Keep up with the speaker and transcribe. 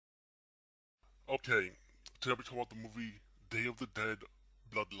Okay, today we talk about the movie Day of the Dead,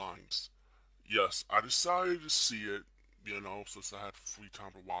 Bloodlines. Yes, I decided to see it, since I had free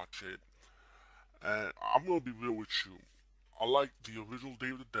time to watch it. And I'm gonna be real with you. I like the original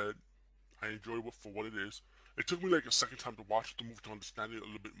Day of the Dead. I enjoyed it for what it is. It took me like a second time to watch the movie to understand it a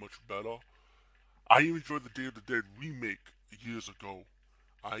little bit much better. I even enjoyed the Day of the Dead remake years ago.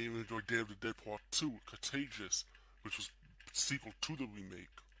 I even enjoyed Day of the Dead Part 2, Contagious, which was sequel to the remake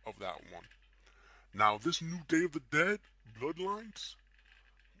of that one. Now, this new Day of the Dead, Bloodlines,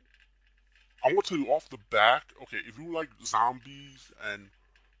 I want to tell you off the back, okay, if you like zombies and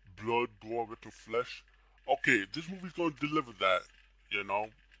blood, gore, ripping flesh, okay, this movie's gonna deliver that, you know,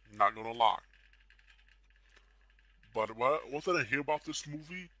 not gonna lie. But one thing I hear about this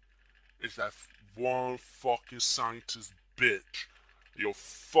movie is that one fucking scientist bitch. You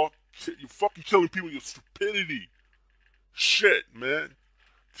fucking killing people with your stupidity. Shit, man.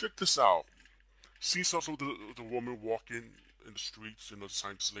 Check this out. See something with the woman walking in the streets, the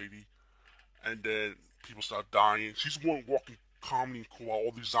scientist lady, and then people start dying. She's one walking calmly and cool while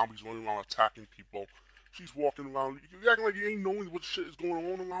all these zombies running around attacking people. She's walking around. You acting like you ain't knowing what shit is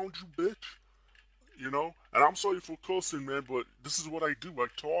going on around you, bitch. And I'm sorry for cursing, man, but this is what I do. I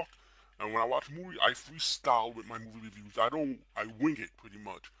talk, and when I watch a movie, I freestyle with my movie reviews. I wing it pretty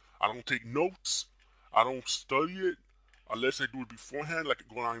much. I don't take notes. I don't study it. Unless I do it beforehand, like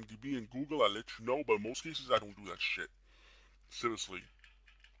go on IMDb and Google, I let you know. But in most cases, I don't do that shit. Seriously.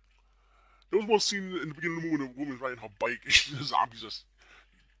 There was one scene in the beginning of the movie when the woman's riding her bike and the zombies just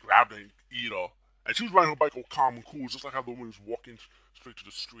grabbed her and eat her. And she was riding her bike all calm and cool, just like how the woman was walking straight to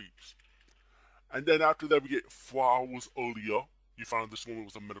the streets. And then after that, we get 4 hours earlier. You find out this woman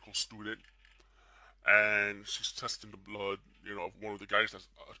was a medical student, and she's testing the blood, of one of the guys that's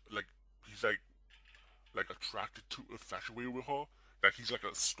he's like attracted to, infatuated with her. That he's like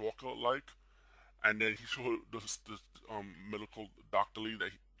a stalker, like. And then he showed this medical doctor lady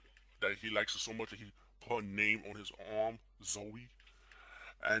that he likes her so much that he put her name on his arm, Zoe.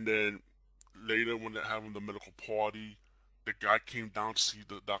 And then later, when they're having the medical party, the guy came down to see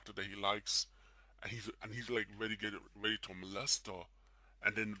the doctor that he likes, and he's like ready to molest her.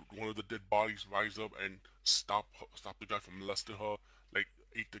 And then one of the dead bodies rise up and stop the guy from molesting her, like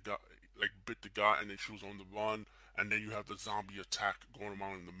ate the guy, like bit the guy, and then she was on the run. And then you have the zombie attack going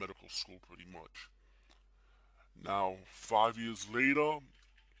around in the medical school, pretty much. Now, 5 years later,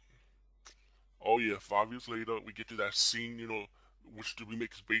 oh yeah, 5 years later, we get to that scene, which the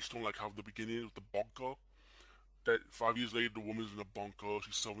remake is based on, like how the beginning of the bunker. That 5 years later, the woman's in the bunker.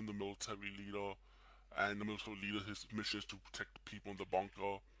 She's serving the military leader, and the military leader, his mission is to protect the people in the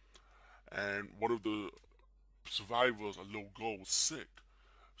bunker. And one of the survivors, a little girl, was sick.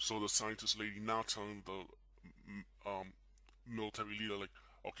 So the scientist lady now telling the military leader, like,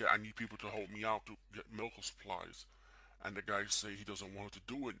 okay, I need people to help me out to get medical supplies. And the guy say he doesn't want to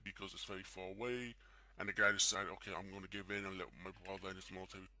do it because it's very far away. And the guy decided, okay, I'm going to give in and let my brother and his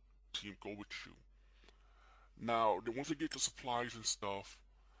military team go with you. Now, once they get the supplies and stuff,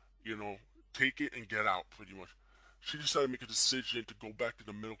 you know, take it and get out, pretty much. She decided to make a decision to go back to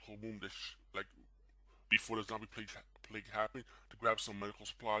the medical room like, before the plague happened, to grab some medical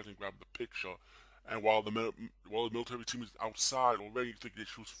supplies and grab the picture. And while the military team is outside already, thinking that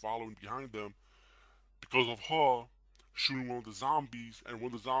she was following behind them, because of her shooting one of the zombies, and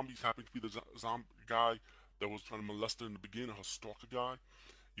one of the zombies happened to be the zombie guy that was trying to molest her in the beginning, her stalker guy.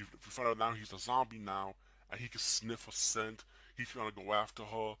 You find out now he's a zombie now, and he can sniff her scent. He's trying to go after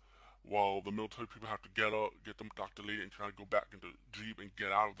her, while the military people have to get them Dr. Lady, and try to go back into the jeep and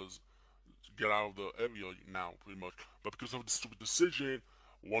get out of the area now, pretty much. But because of the stupid decision,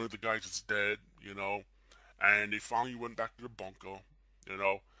 one of the guys is dead, and they finally went back to the bunker, you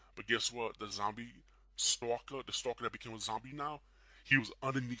know. But guess what? The stalker that became a zombie now, he was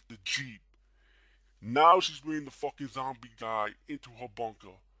underneath the jeep. Now she's bringing the fucking zombie guy into her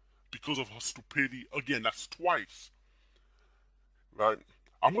bunker because of her stupidity. Again, that's twice, right?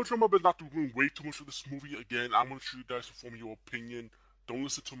 I'm gonna try my best not to ruin way too much of this movie. Again, I'm gonna let you guys to form your opinion. Don't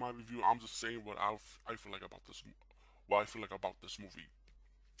listen to my review. I'm just saying I feel like about this, what I feel like about this movie.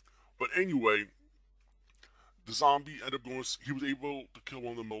 But anyway, the zombie ended up going. He was able to kill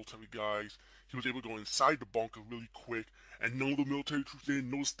one of the military guys. He was able to go inside the bunker really quick, and none of the military troops didn't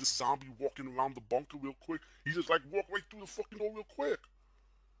notice this zombie walking around the bunker real quick. He just like walked right through the fucking door real quick,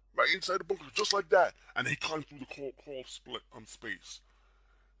 right inside the bunker, just like that. And he climbed through the crawl split space.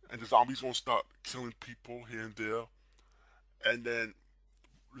 And the zombies gonna start killing people here and there. And then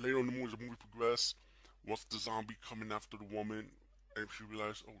later in the movie, the movie progressed. Once the zombie coming after the woman, and she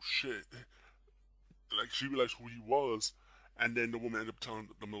realized, oh shit, like she realized who he was, and then the woman ended up telling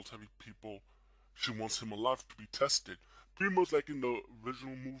the military people She wants him alive to be tested. Pretty much like in the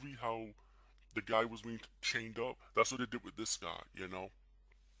original movie, how the guy was being chained up. That's what they did with this guy, you know?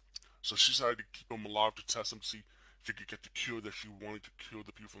 So she decided to keep him alive to test him to see if she could get the cure that she wanted to cure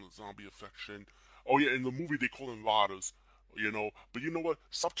the people from the zombie infection. Oh yeah, in the movie they call them riders, you know? But you know what?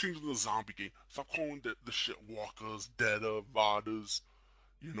 Stop changing the zombie game. Stop calling the shit walkers, deader, riders,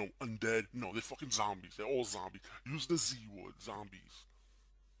 you know, undead. No, they're fucking zombies. They're all zombies. Use the Z word, zombies.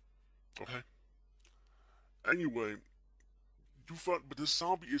 Okay? Anyway, but this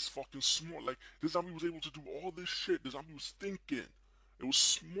zombie is fucking smart. Like, this zombie was able to do all this shit. The zombie was thinking. It was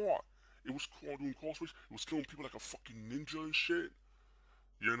smart. It was doing cross switch. It was killing people like a fucking ninja and shit.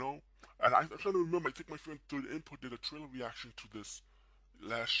 You know? And I'm trying to remember, I think my friend Third Input did a trailer reaction to this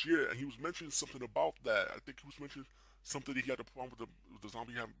last year, and he was mentioning something about that. I think he was mentioning something that he had a problem with the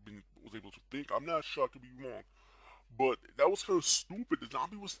zombie having been was able to think. I'm not sure, I could be wrong. But that was kind of stupid. The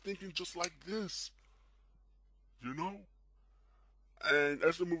zombie was thinking just like this. You know? And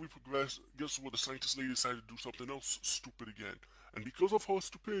as the movie progressed, guess what? The scientist lady decided to do something else stupid again. And because of her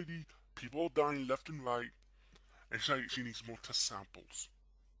stupidity, people are dying left and right. And she needs more test samples.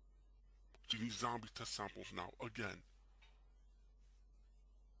 She needs zombie test samples now, again.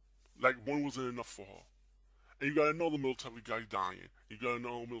 Like, one wasn't enough for her. And you got another military guy dying. You got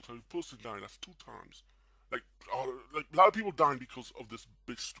another military person dying. That's 2 times. Like, a lot of people dying because of this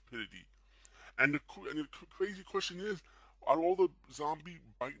bitch stupidity. And the crazy question is, are all the zombie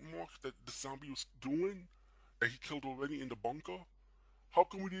bite marks that the zombie was doing, that he killed already in the bunker? How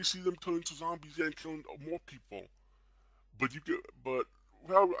come we didn't see them turn into zombies yet and killing more people? Well,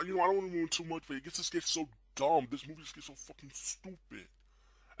 you know, I don't want to ruin too much, but it gets so dumb. This movie just gets so fucking stupid.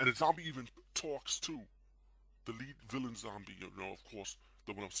 And the zombie even talks too. The lead villain zombie, you know, of course,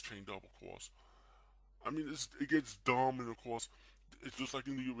 the one that was chained up, of course. I mean, it gets dumb, and of course, it's just like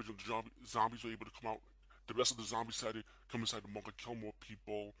in the original, zombies were able to come out. The rest of the zombies decided to come inside the bunker, kill more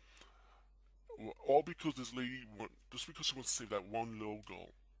people. All because this lady, just because she wants to save that one little girl.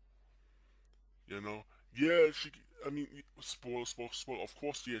 You know? Yeah, I mean, spoil. Of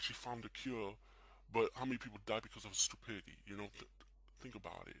course, yeah, she found the cure, but how many people died because of stupidity? You know? Think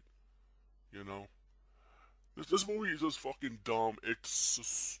about it. You know? This movie is just fucking dumb. It's so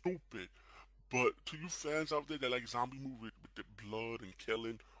stupid. But to you fans out there that like zombie movie with the blood and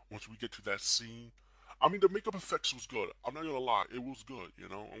killing, once we get to that scene, I mean the makeup effects was good. I'm not gonna lie, it was good. You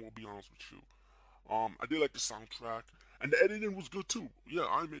know, I'm gonna be honest with you. I did like the soundtrack, and the editing was good too. Yeah,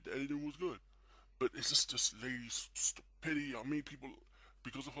 I admit the editing was good. But it's just this lady's stupidity. I mean, people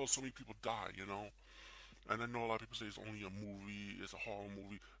because of her, so many people die. You know, and I know a lot of people say it's only a movie, it's a horror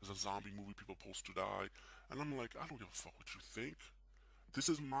movie, it's a zombie movie. People supposed to die, and I'm like, I don't give a fuck what you think. This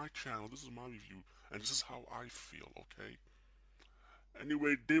is my channel, this is my review, and this is how I feel, okay?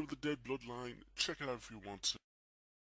 Anyway, Day of the Dead Bloodline, check it out if you want to.